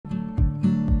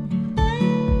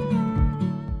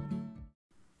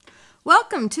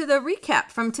Welcome to the recap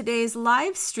from today's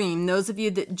live stream. Those of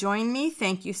you that joined me,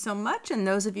 thank you so much. And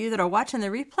those of you that are watching the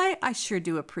replay, I sure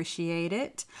do appreciate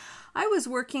it. I was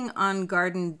working on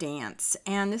Garden Dance,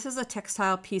 and this is a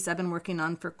textile piece I've been working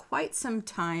on for quite some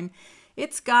time.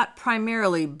 It's got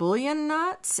primarily bullion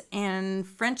knots and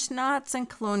French knots and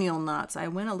colonial knots. I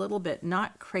went a little bit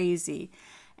not crazy.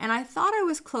 And I thought I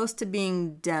was close to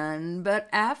being done, but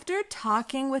after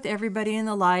talking with everybody in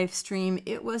the live stream,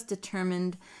 it was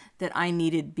determined that I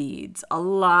needed beads, a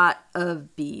lot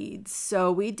of beads.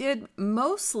 So we did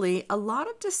mostly a lot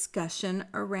of discussion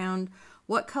around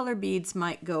what color beads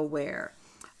might go where.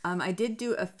 I did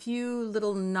do a few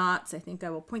little knots. I think I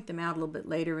will point them out a little bit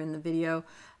later in the video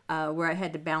where I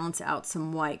had to balance out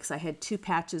some white because I had 2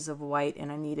 patches of white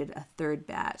and I needed a 3rd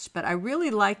batch. But I really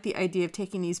like the idea of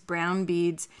taking these brown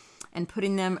beads and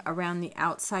putting them around the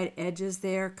outside edges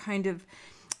there, kind of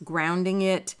grounding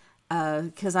it.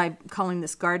 Because I'm calling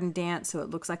this Garden Dance, so it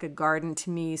looks like a garden to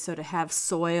me. So to have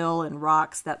soil and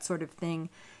rocks, that sort of thing.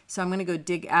 So I'm going to go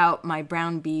dig out my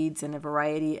brown beads in a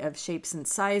variety of shapes and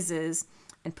sizes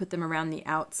and put them around the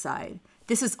outside.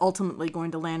 This is ultimately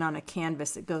going to land on a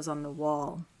canvas that goes on the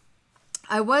wall.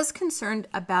 I was concerned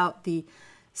about the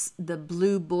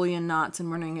blue bullion knots and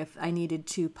wondering if I needed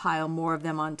to pile more of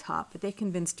them on top, but they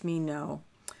convinced me no.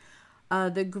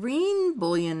 The green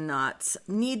bullion knots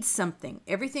need something.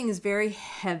 Everything is very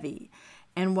heavy.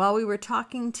 And while we were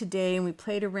talking today and we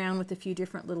played around with a few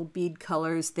different little bead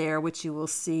colors there, which you will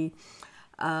see,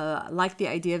 I like the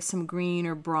idea of some green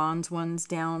or bronze ones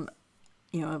down,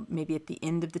 maybe at the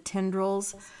end of the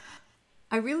tendrils.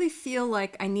 I really feel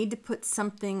like I need to put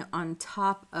something on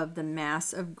top of the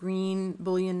mass of green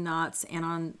bullion knots and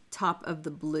on top of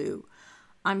the blue.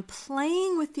 I'm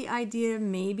playing with the idea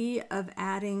maybe of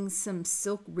adding some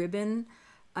silk ribbon.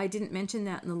 I didn't mention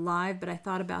that in the live, but I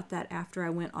thought about that after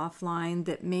I went offline,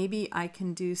 that maybe I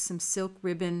can do some silk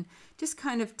ribbon, just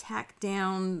kind of tack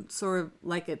down sort of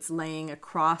like it's laying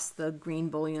across the green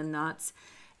bullion knots.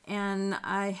 And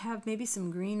I have maybe some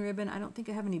green ribbon. I don't think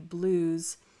I have any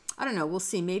blues. I don't know. We'll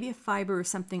see. Maybe a fiber or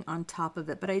something on top of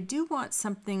it. But I do want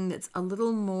something that's a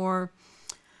little more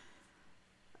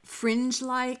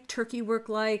fringe-like, turkey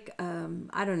work-like,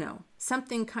 I don't know,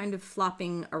 something kind of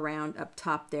flopping around up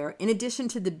top there, in addition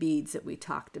to the beads that we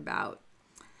talked about.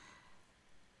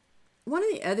 One of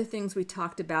the other things we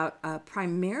talked about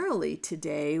primarily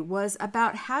today was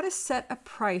about how to set a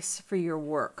price for your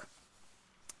work.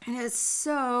 And it's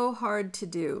so hard to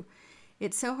do.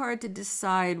 It's so hard to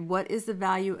decide what is the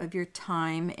value of your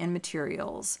time and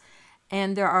materials.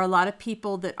 And there are a lot of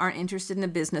people that aren't interested in the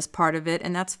business part of it,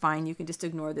 and that's fine. You can just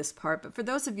ignore this part. But for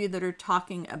those of you that are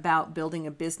talking about building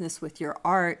a business with your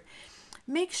art,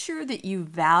 make sure that you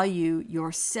value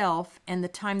yourself and the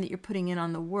time that you're putting in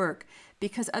on the work,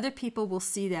 because other people will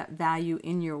see that value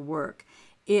in your work.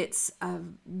 It's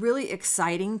really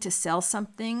exciting to sell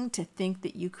something, to think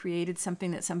that you created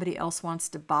something that somebody else wants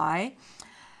to buy.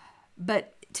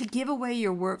 But to give away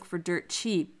your work for dirt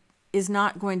cheap is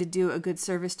not going to do a good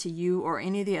service to you or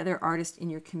any of the other artists in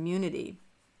your community.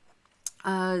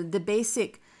 The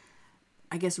basic,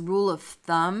 I guess, rule of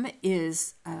thumb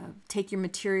is take your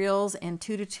materials and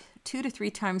two to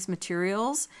three times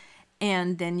materials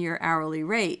and then your hourly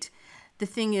rate. The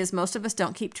thing is, most of us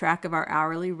don't keep track of our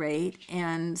hourly rate,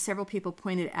 and several people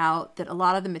pointed out that a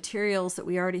lot of the materials that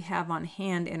we already have on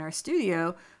hand in our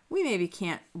studio, we maybe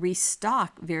can't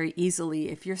restock very easily.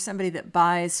 If you're somebody that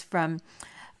buys from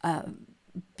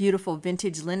beautiful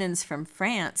vintage linens from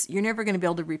France, you're never going to be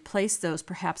able to replace those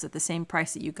perhaps at the same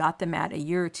price that you got them at a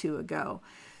year or two ago.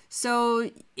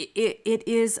 So it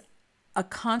is a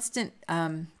constant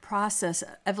process,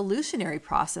 evolutionary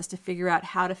process, to figure out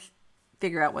how to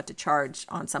figure out what to charge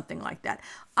on something like that.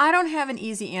 I don't have an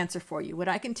easy answer for you. What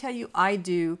I can tell you I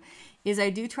do is I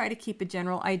do try to keep a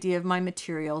general idea of my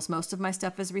materials. Most of my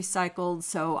stuff is recycled,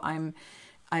 so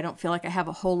I don't feel like I have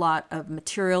a whole lot of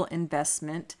material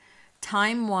investment.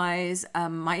 Time-wise,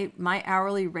 my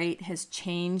hourly rate has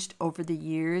changed over the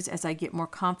years as I get more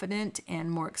confident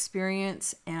and more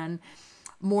experience and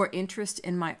more interest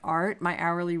in my art. My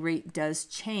hourly rate does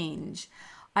change.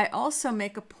 I also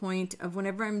make a point of,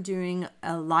 whenever I'm doing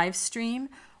a live stream,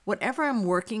 whatever I'm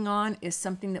working on is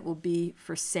something that will be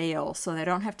for sale, so that I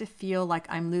don't have to feel like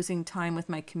I'm losing time with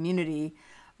my community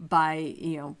by,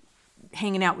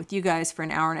 hanging out with you guys for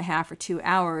an hour and a half or 2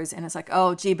 hours, and it's like,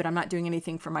 oh gee, but I'm not doing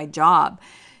anything for my job.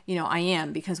 I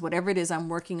am, because whatever it is I'm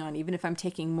working on, even if I'm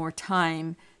taking more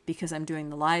time because I'm doing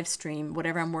the live stream,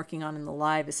 whatever I'm working on in the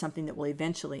live is something that will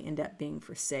eventually end up being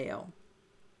for sale.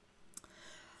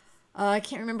 I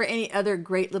can't remember any other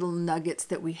great little nuggets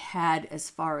that we had as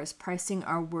far as pricing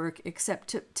our work,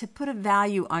 except to put a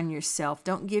value on yourself.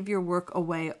 Don't give your work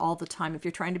away all the time. If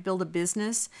you're trying to build a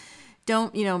business,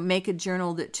 don't, make a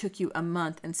journal that took you a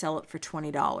month and sell it for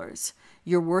 $20.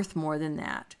 You're worth more than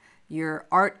that. Your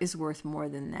art is worth more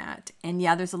than that. And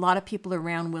yeah, there's a lot of people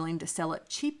around willing to sell it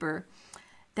cheaper.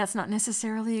 That's not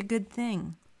necessarily a good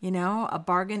thing. A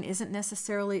bargain isn't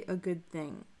necessarily a good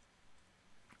thing.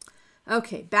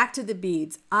 Okay, back to the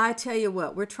beads. I tell you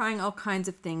what, we're trying all kinds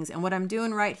of things. And what I'm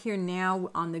doing right here now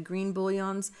on the green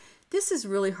bullions, this is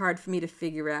really hard for me to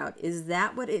figure out. Is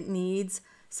that what it needs?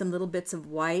 Some little bits of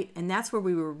white? And that's where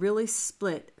we were really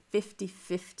split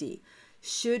 50-50.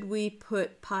 Should we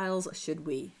put piles? Should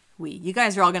we? You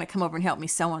guys are all going to come over and help me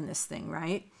sew on this thing,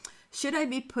 right? Should I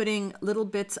be putting little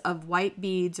bits of white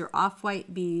beads or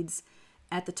off-white beads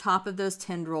at the top of those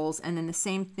tendrils and then the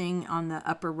same thing on the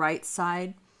upper right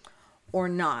side? Or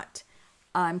not?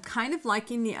 I'm kind of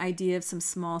liking the idea of some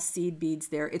small seed beads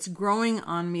there. It's growing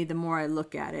on me the more I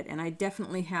look at it, and I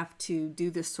definitely have to do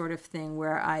this sort of thing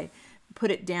where I put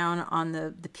it down on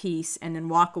the piece and then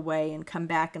walk away and come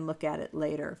back and look at it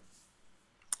later.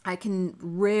 I can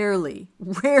rarely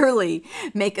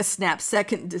make a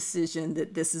snap-second decision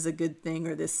that this is a good thing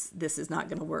or this is not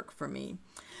going to work for me.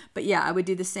 But yeah, I would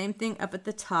do the same thing up at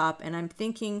the top, and I'm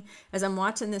thinking as I'm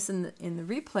watching this in the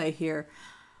replay here,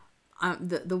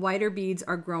 the whiter beads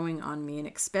are growing on me, and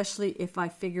especially if I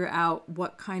figure out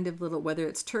what kind of whether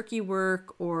it's turkey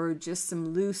work or just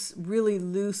some really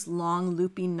loose, long,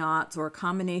 loopy knots, or a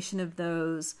combination of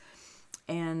those,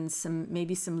 and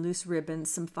maybe some loose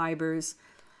ribbons, some fibers,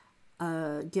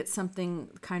 get something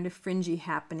kind of fringy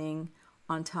happening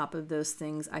on top of those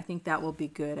things. I think that will be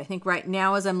good. I think right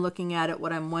now as I'm looking at it,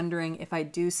 what I'm wondering if I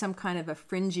do some kind of a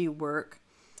fringy work,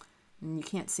 and you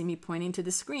can't see me pointing to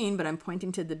the screen, but I'm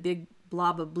pointing to the big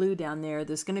blob of blue down there.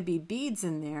 There's going to be beads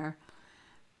in there,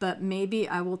 but maybe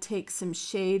I will take some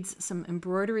shades, some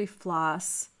embroidery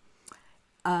floss,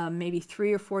 maybe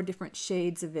 3 or 4 different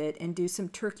shades of it, and do some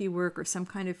turkey work or some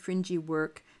kind of fringy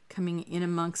work coming in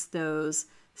amongst those,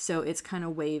 so it's kind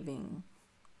of waving.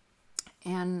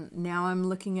 And now I'm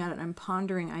looking at it, I'm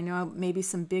pondering. I know maybe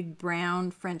some big brown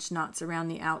French knots around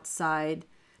the outside.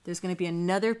 There's going to be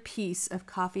another piece of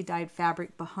coffee dyed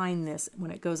fabric behind this when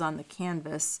it goes on the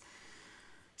canvas.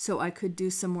 So I could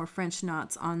do some more French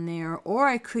knots on there, or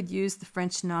I could use the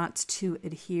French knots to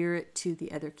adhere it to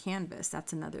the other canvas.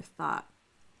 That's another thought.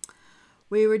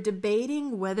 We were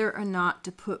debating whether or not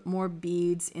to put more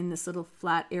beads in this little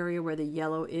flat area where the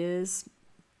yellow is.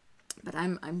 But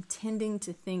I'm tending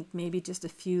to think maybe just a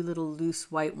few little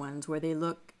loose white ones where they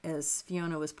look, as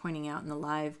Fiona was pointing out in the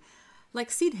live, like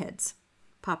seed heads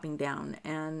popping down,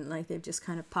 and like they've just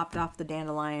kind of popped off the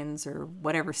dandelions or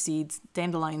whatever seeds,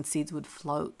 dandelion seeds would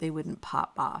float. They wouldn't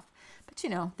pop off, but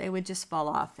they would just fall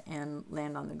off and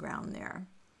land on the ground there.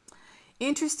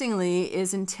 Interestingly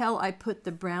is until I put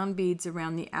the brown beads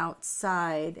around the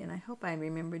outside, and I hope I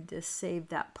remembered to save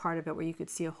that part of it where you could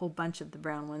see a whole bunch of the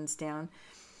brown ones down.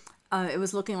 It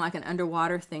was looking like an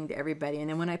underwater thing to everybody. And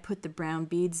then when I put the brown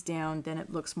beads down, then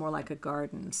it looks more like a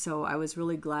garden. So I was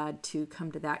really glad to come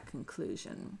to that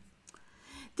conclusion.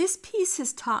 This piece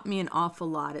has taught me an awful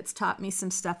lot. It's taught me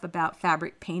some stuff about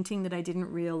fabric painting that I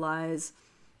didn't realize.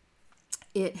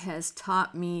 It has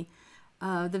taught me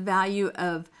the value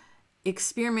of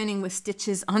experimenting with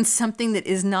stitches on something that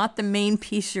is not the main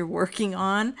piece you're working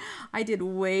on. I did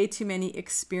way too many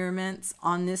experiments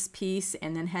on this piece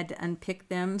and then had to unpick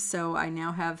them, so I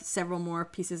now have several more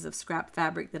pieces of scrap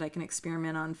fabric that I can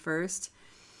experiment on first.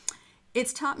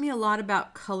 It's taught me a lot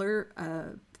about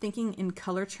color, thinking in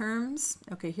color terms.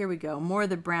 Okay, here we go. More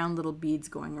of the brown little beads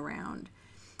going around.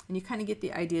 And you kind of get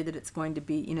the idea that it's going to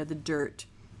be, the dirt.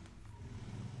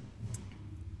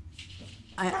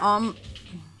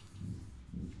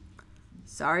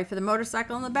 Sorry for the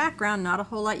motorcycle in the background. Not a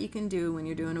whole lot you can do when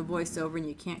you're doing a voiceover and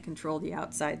you can't control the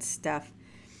outside stuff.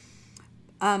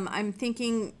 I'm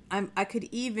thinking I could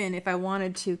even, if I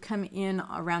wanted to, come in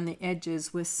around the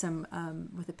edges with some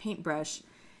with a paintbrush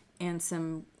and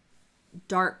some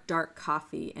dark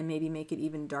coffee and maybe make it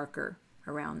even darker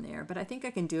around there. But I think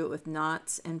I can do it with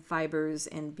knots and fibers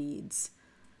and beads.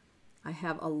 I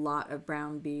have a lot of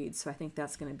brown beads, so I think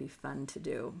that's going to be fun to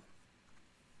do.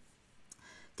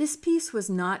 This piece was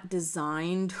not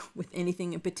designed with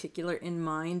anything in particular in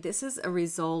mind. This is a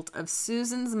result of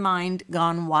Susan's mind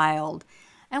gone wild.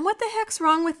 And what the heck's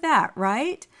wrong with that,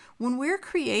 right? When we're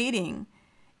creating,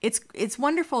 it's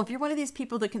wonderful if you're one of these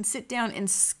people that can sit down and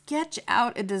sketch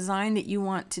out a design that you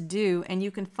want to do and you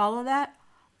can follow that.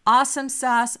 Awesome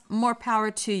sauce, more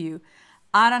power to you.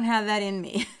 I don't have that in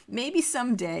me. Maybe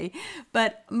someday,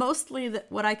 but mostly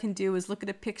what I can do is look at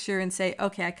a picture and say,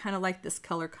 okay, I kind of like this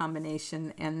color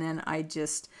combination, and then I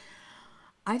just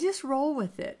roll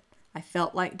with it. I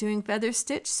felt like doing feather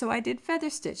stitch, so I did feather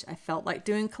stitch. I felt like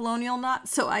doing colonial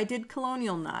knots, so I did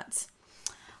colonial knots.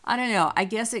 I don't know. I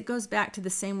guess it goes back to the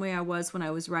same way I was when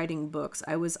I was writing books.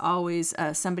 I was always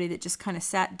somebody that just kind of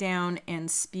sat down and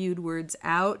spewed words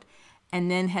out and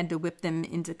then had to whip them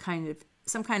into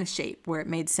some kind of shape where it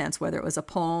made sense, whether it was a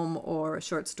poem or a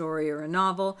short story or a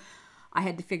novel. I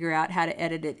had to figure out how to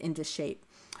edit it into shape.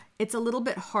 It's a little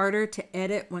bit harder to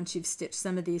edit once you've stitched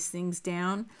some of these things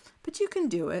down, but you can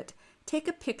do it. Take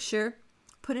a picture,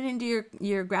 put it into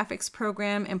your graphics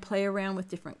program and play around with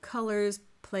different colors,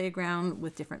 play around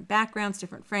with different backgrounds,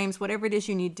 different frames, whatever it is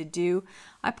you need to do.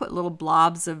 I put little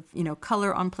blobs of,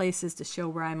 color on places to show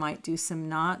where I might do some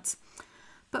knots.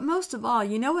 But most of all,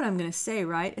 you know what I'm going to say,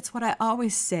 right? It's what I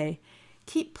always say.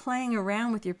 Keep playing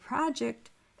around with your project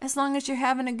as long as you're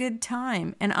having a good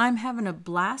time. And I'm having a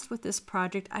blast with this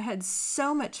project. I had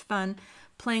so much fun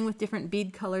playing with different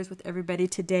bead colors with everybody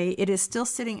today. It is still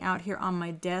sitting out here on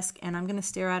my desk, and I'm going to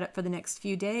stare at it for the next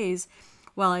few days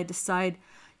while I decide,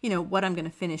 what I'm going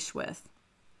to finish with.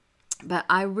 But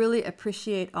I really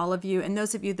appreciate all of you, and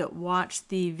those of you that watched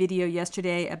the video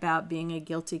yesterday about being a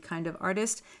guilty kind of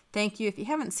artist, thank you. If you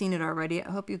haven't seen it already,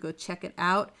 I hope you go check it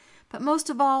out. But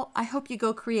most of all, I hope you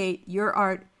go create your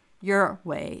art your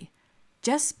way,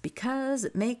 just because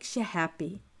it makes you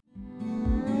happy.